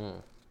 Mm-hmm.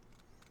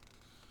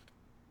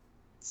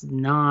 It's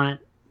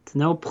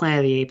no Planet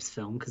of the Apes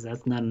film because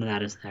none of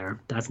that is there.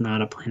 That's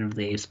not a Planet of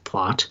the Apes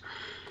plot.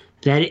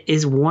 That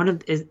is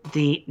is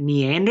the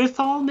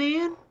Neanderthal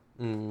man?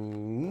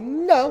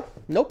 No.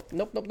 Nope.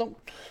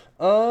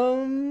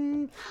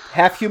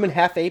 Half human,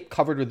 half ape,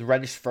 covered with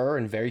reddish fur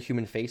and very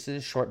human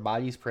faces, short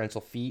bodies,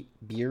 prehensile feet,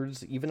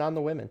 beards, even on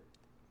the women.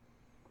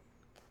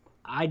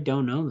 I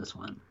don't know this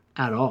one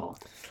at all.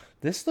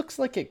 This looks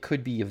like it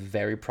could be a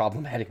very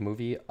problematic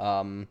movie.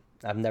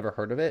 I've never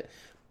heard of it,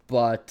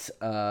 but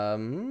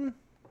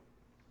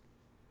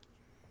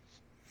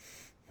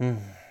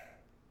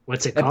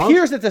What's it it called?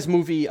 appears that this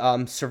movie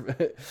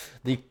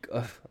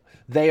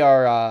they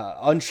are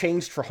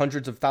unchanged for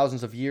hundreds of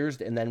thousands of years,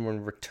 and then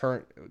when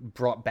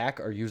brought back,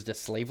 are used as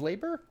slave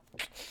labor.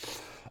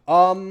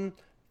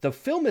 The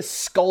film is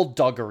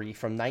Skullduggery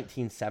from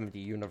 1970,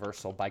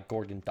 Universal, by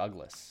Gordon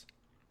Douglas.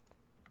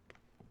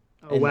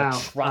 Oh, wow.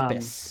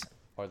 Metropolis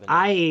are the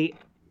name.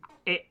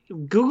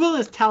 Google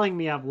is telling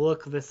me I've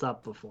looked this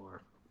up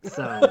before.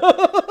 So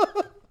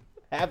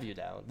Have you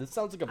now? This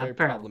sounds like a very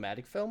Apparently.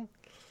 problematic film.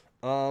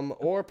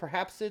 Or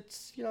perhaps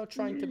it's,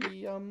 trying to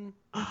be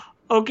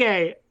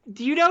okay,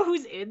 do you know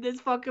who's in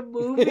this fucking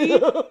movie?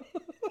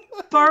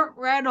 Burt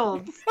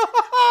Reynolds.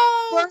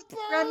 Burt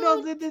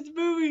Reynolds in this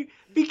movie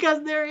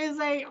because there is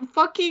a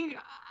fucking.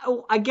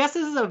 I guess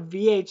this is a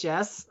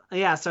VHS.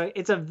 Yeah, so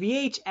it's a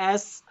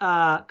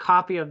VHS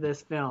copy of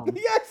this film.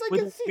 Yes, I with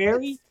can a see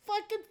very- his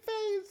fucking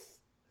face.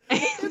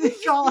 It's There's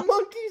just all-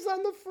 monkeys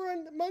on the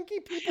front, monkey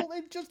people,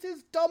 and just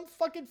his dumb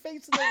fucking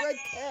face in the red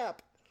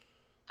cap.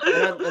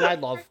 And I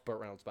love Burt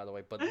Reynolds, by the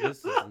way, but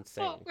this is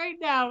insane. Right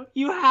now,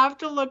 you have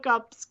to look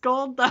up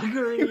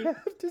Skullduggery You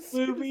have to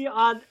see movie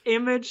on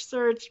image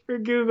search for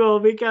Google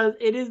because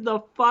it is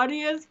the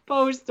funniest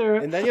poster.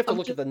 And then you have to of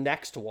look at the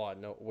next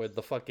one with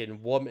the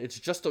fucking woman. It's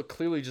just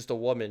clearly just a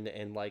woman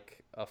in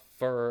like a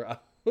fur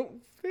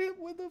outfit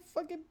with a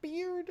fucking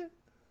beard.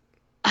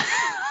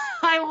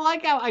 I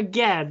like how,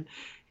 again,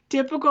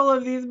 typical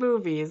of these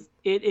movies,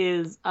 it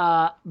is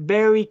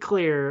very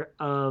clear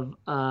of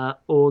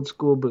old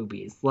school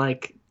boobies.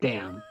 Like,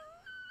 damn.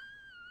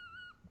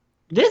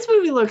 This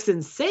movie looks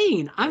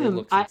insane. It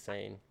looks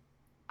insane.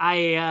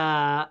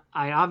 I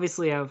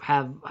obviously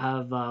have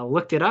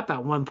looked it up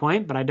at one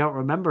point, but I don't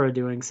remember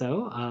doing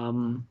so.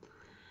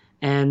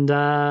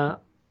 I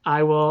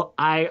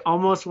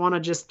almost want to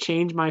just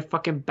change my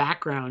fucking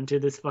background to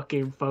this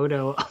fucking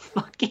photo of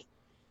fucking.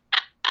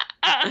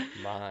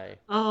 My.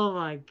 Oh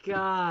my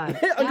god.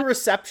 Under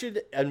reception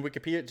and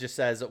Wikipedia, it just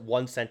says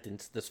one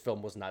sentence: this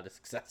film was not a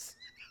success.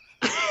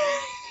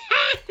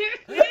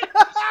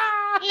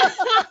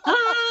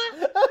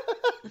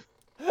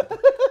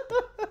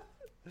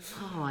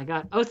 Oh my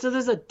god. Oh, so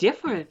there's a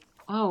different.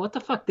 Oh, what the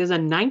fuck? There's a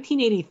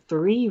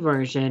 1983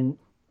 version,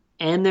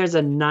 and there's a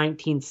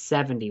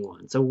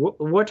 1971. So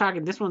we're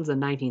talking. This one's a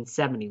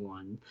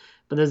 1971,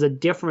 but there's a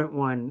different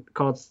one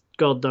called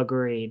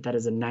Skullduggery that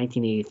is a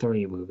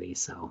 1983 movie.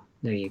 So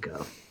there you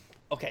go.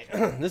 Okay,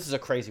 this is a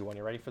crazy one.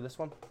 You ready for this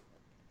one?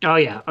 Oh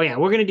yeah.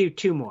 We're gonna do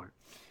two more.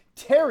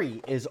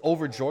 Terry is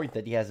overjoyed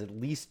that he has at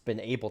least been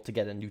able to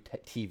get a new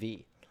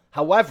TV.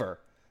 However,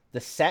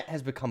 the set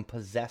has become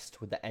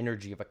possessed with the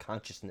energy of a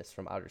consciousness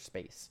from outer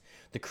space.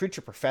 The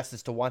creature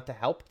professes to want to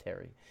help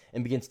Terry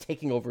and begins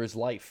taking over his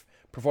life,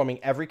 performing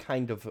every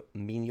kind of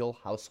menial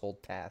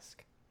household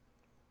task.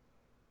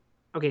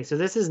 Okay, so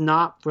this is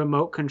not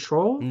remote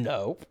control.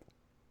 Nope.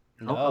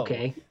 No. Oh,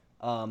 okay.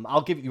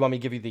 I'll give you. You want me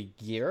to give you the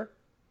year?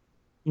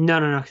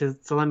 No.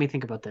 So let me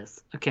think about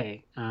this.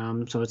 Okay.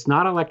 So it's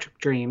not Electric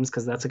Dreams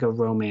because that's like a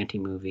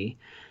romantic movie.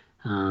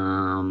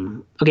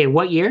 Okay,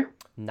 what year?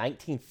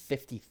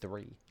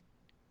 1953.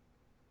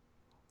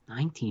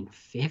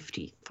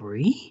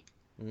 1953?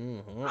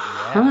 Mm-hmm, yeah.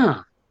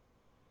 Huh.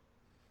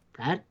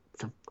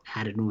 That's a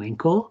added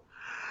winkle.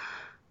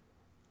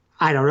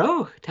 I don't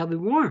know. Tell me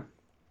more.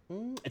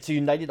 It's a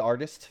United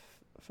Artists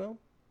film.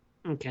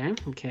 Okay.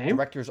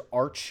 Director's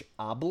Arch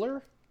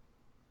Obler.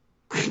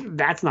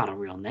 That's not a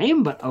real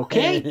name, but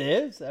okay. It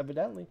is,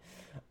 evidently.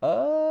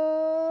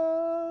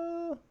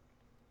 It's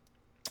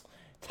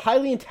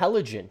highly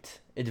intelligent,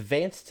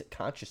 advanced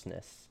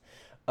consciousness.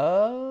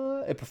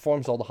 It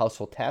performs all the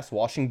household tasks,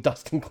 washing,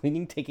 dusting,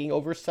 cleaning, taking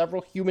over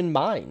several human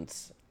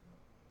minds.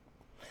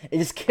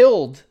 It is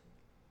killed.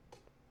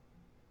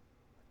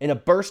 In a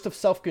burst of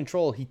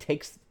self-control,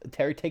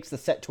 Terry takes the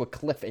set to a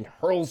cliff and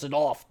hurls it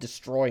off,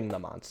 destroying the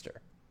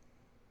monster.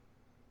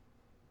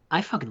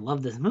 I fucking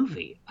love this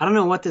movie. I don't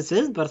know what this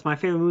is, but it's my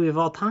favorite movie of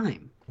all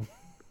time.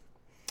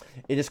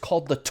 It is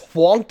called The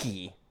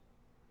Twonky.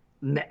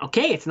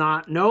 Okay, it's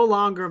no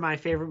longer my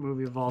favorite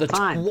movie of all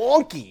time.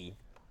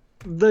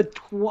 The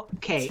Twonky.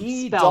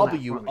 Okay, spell that for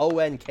me.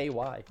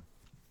 Twonky.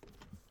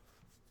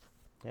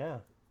 Yeah,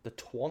 The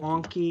Twonky.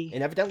 Twonky.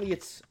 And evidently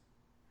it's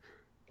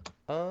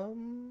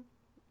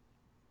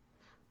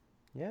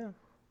yeah.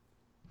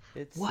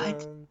 It's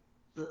What?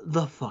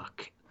 The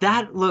fuck?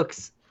 That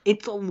looks.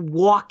 It's a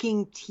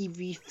walking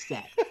TV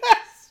set.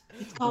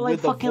 It's got like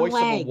with the fucking voice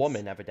legs. of a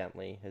woman,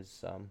 evidently.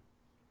 His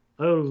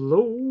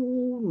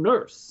Hello,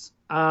 nurse.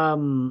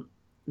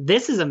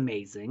 This is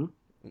amazing.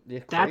 yeah,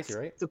 crazy, That's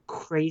right? the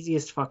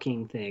craziest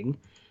fucking thing.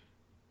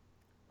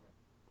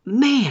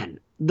 Man,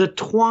 the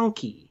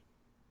Twonky.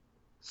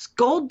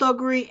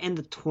 Skullduggery and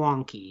the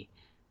Twonky.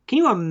 Can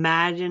you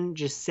imagine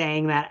just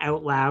saying that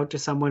out loud to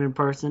someone in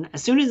person?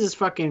 As soon as this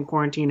fucking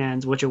quarantine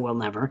ends, which it will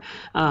never,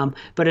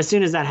 but as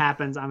soon as that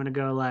happens, I'm going to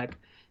go like,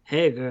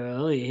 Hey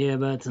girl, you hear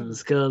about some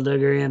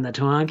skullduggery and the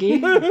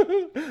Twonky?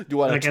 Do you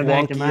want a Come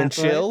back to twonky my and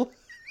place. chill?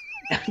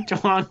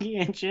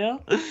 Twonky and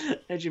chill.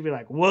 And she'd be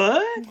like,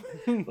 "What?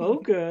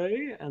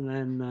 Okay." And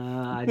then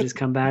I just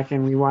come back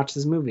and we watch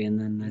this movie, and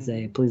then I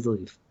say, "Please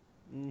leave."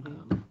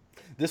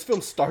 This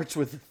film starts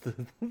with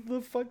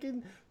the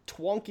fucking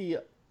twonky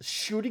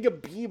shooting a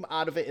beam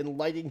out of it and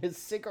lighting his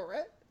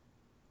cigarette.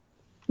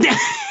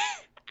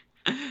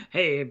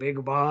 Hey,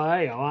 big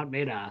boy, you want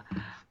me to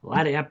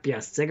light up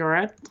your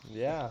cigarette?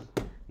 Yeah.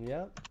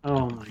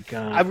 Oh my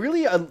I god.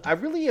 really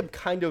am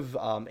kind of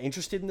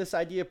interested in this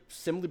idea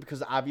simply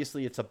because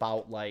obviously it's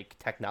about like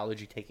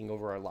technology taking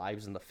over our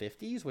lives in the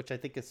 50s, which I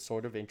think is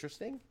sort of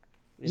interesting.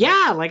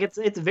 Yeah, like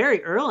it's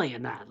very early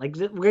in that. Like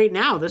right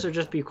now, this would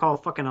just be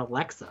called fucking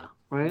Alexa,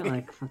 right?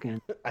 Like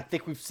fucking. I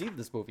think we've seen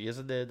this movie,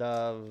 isn't it?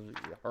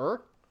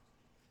 Her?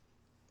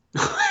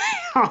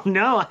 Oh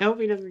no! I hope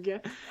he doesn't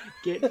get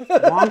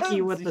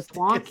wonky with the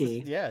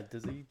twonky. Yeah,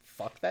 does he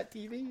fuck that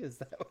TV? Is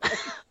that?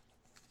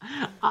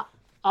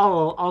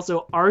 Oh,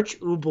 also Arch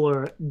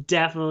Ubler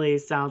definitely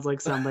sounds like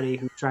somebody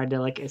who tried to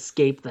like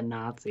escape the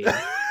Nazis.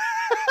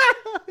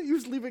 He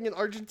was living in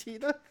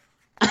Argentina.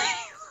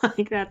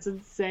 Like that's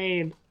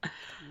insane.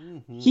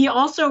 He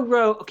also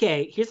wrote.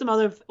 Okay, here's some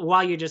other.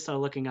 While you're just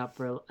looking up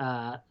for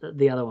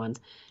the other ones,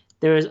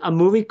 there's a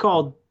movie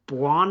called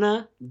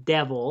Bwana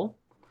Devil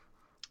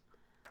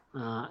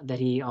that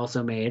he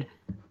also made.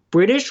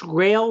 British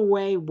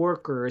railway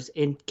workers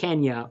in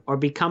Kenya are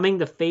becoming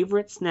the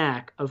favorite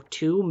snack of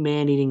two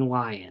man-eating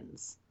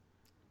lions,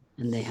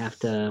 and they have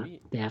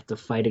to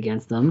fight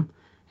against them.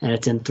 And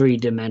it's in 3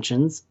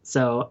 dimensions.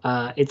 So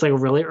it's like a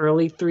really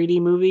early 3D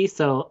movie.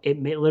 So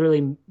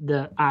literally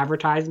the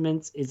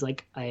advertisements is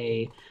like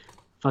a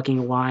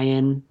fucking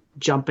lion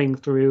jumping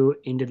through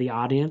into the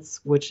audience,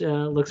 which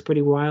looks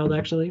pretty wild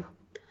actually.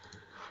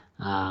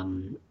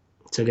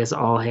 So I guess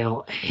all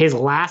hail. His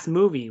last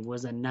movie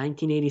was a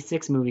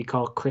 1986 movie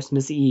called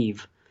Christmas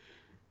Eve.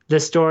 The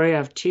story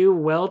of 2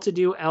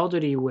 well-to-do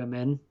elderly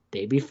women,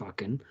 they be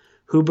fucking,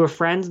 who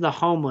befriends the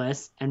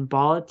homeless and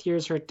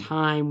volunteers her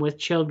time with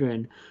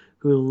children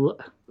who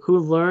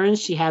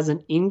learns she has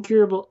an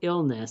incurable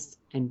illness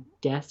and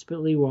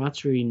desperately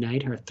wants to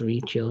reunite her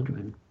 3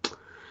 children.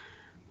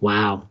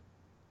 Wow.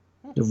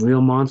 The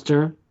real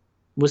monster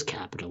was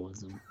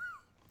capitalism.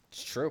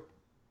 It's true.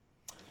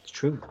 It's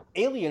true.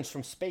 Aliens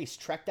from space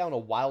track down a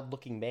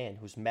wild-looking man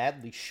who's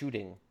madly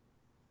shooting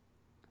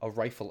a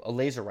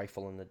laser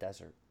rifle in the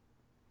desert.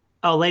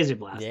 Oh, Laser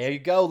Blast. There you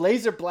go.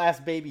 Laser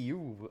Blast, baby.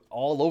 You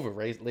all over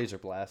Laser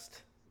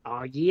Blast.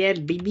 Oh, yeah,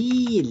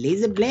 baby.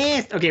 Laser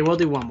Blast. Okay, we'll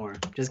do one more,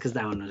 just because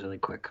that one was really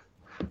quick.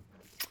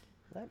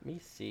 Let me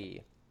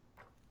see.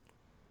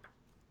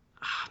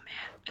 Oh,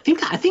 man.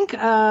 I think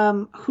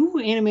who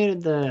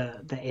animated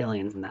the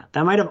aliens in that?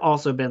 That might have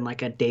also been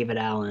like a David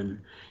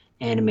Allen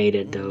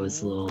animated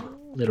those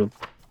little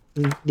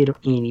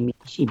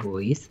animation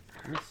boys.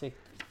 Let me see.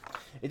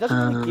 It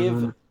doesn't really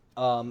give...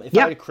 if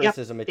I had a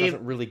criticism, it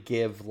doesn't really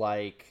give,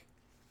 like,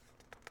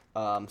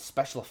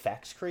 special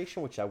effects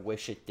creation, which I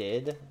wish it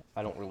did.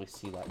 I don't really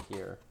see that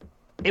here.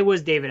 It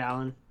was David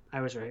Allen.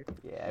 I was right.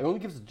 Yeah, it only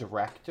gives the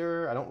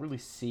director. I don't really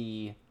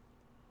see...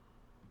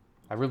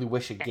 I really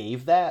wish it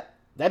gave that.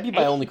 That'd be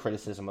my only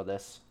criticism of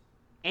this.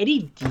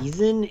 Eddie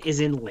Deason is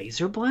in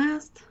Laser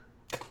Blast?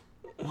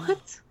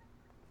 What?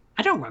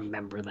 I don't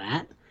remember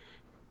that.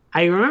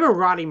 I remember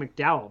Roddy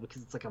McDowell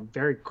because it's like a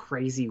very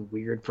crazy,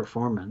 weird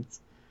performance.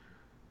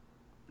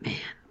 Man,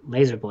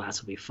 Laser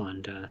Blast would be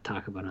fun to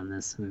talk about on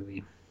this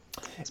movie.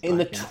 In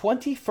the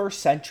 21st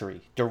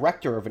century,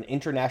 director of an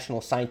international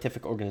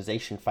scientific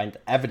organization finds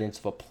evidence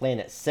of a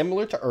planet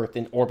similar to Earth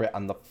in orbit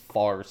on the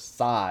far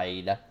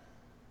side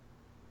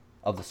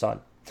of the sun.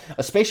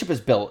 A spaceship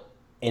is built,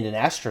 and an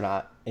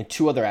astronaut and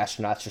 2 other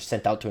astronauts are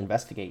sent out to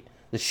investigate.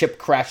 The ship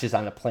crashes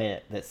on a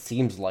planet that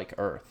seems like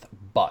Earth,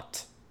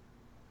 but... ...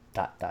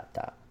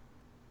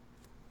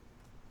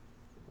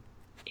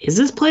 Is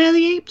this Planet of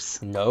the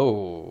Apes?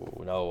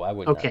 No, I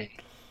wouldn't. Okay.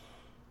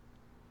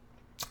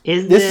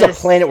 This is a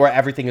planet where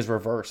everything is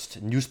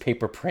reversed.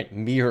 Newspaper print,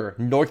 mirror,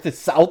 north is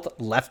south,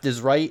 left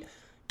is right.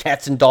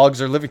 Cats and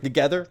dogs are living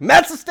together.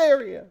 Mass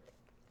hysteria.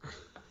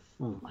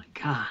 Oh my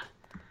god!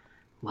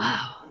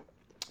 Wow.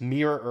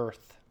 Mirror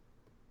Earth.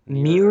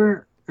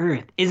 Mirror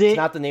Earth. Is it? It's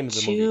not the name of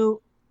the movie.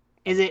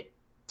 Is it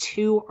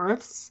 2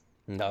 Earths?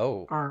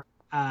 No. Or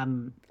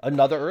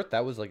Another Earth.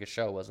 That was like a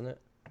show, wasn't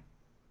it?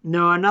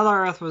 No, Another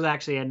Earth was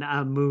actually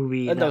a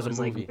movie. That was a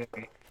movie.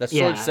 Like that's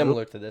sort of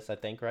similar to this, I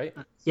think, right?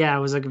 Yeah, it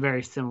was like a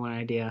very similar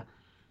idea.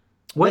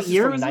 What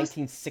year was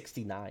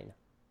 1969.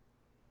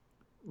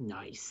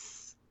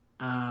 Nice.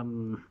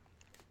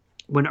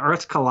 When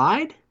Earths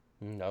Collide?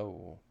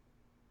 No.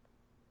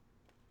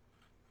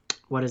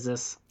 What is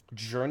this?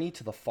 Journey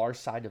to the Far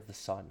Side of the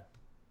Sun.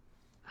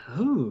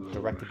 Ooh.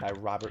 Directed by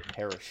Robert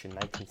Parrish in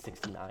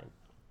 1969.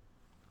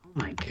 Oh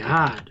my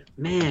god,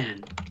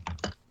 man.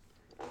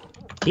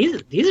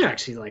 These are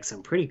actually like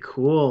some pretty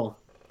cool.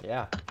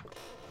 Yeah.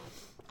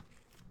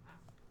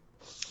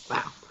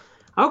 Wow.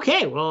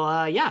 Okay,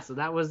 well, yeah. So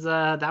that was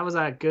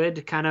a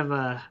good kind of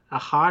a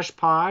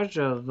hodgepodge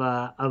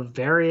of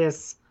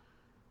various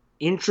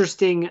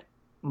interesting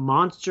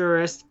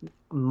monsterific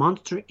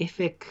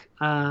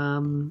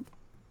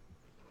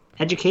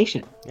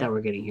education Yeah. that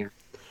we're getting here.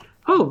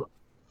 Oh,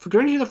 for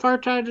Journey to the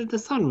Far Side of the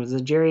Sun was a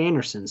Jerry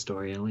Anderson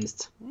story, at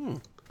least.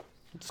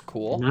 It's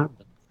cool. Not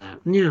that.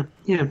 Yeah,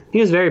 yeah. He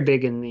was very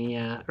big in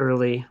the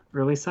early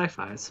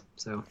sci-fis.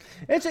 So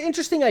It's an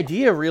interesting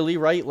idea, really,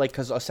 right? Like,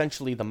 because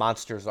essentially the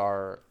monsters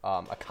are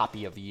a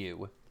copy of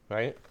you,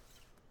 right?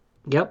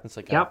 yep, It's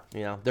like, yep.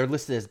 they're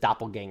listed as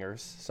doppelgangers,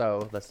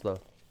 so that's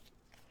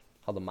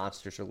how the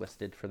monsters are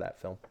listed for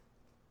that film.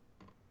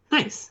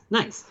 Nice,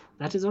 nice.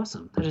 That is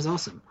awesome. That is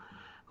awesome.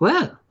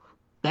 Well,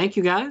 thank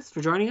you guys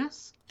for joining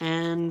us,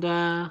 and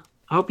I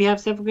hope you have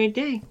yourself a great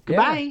day.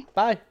 Goodbye. Yeah.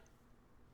 Bye.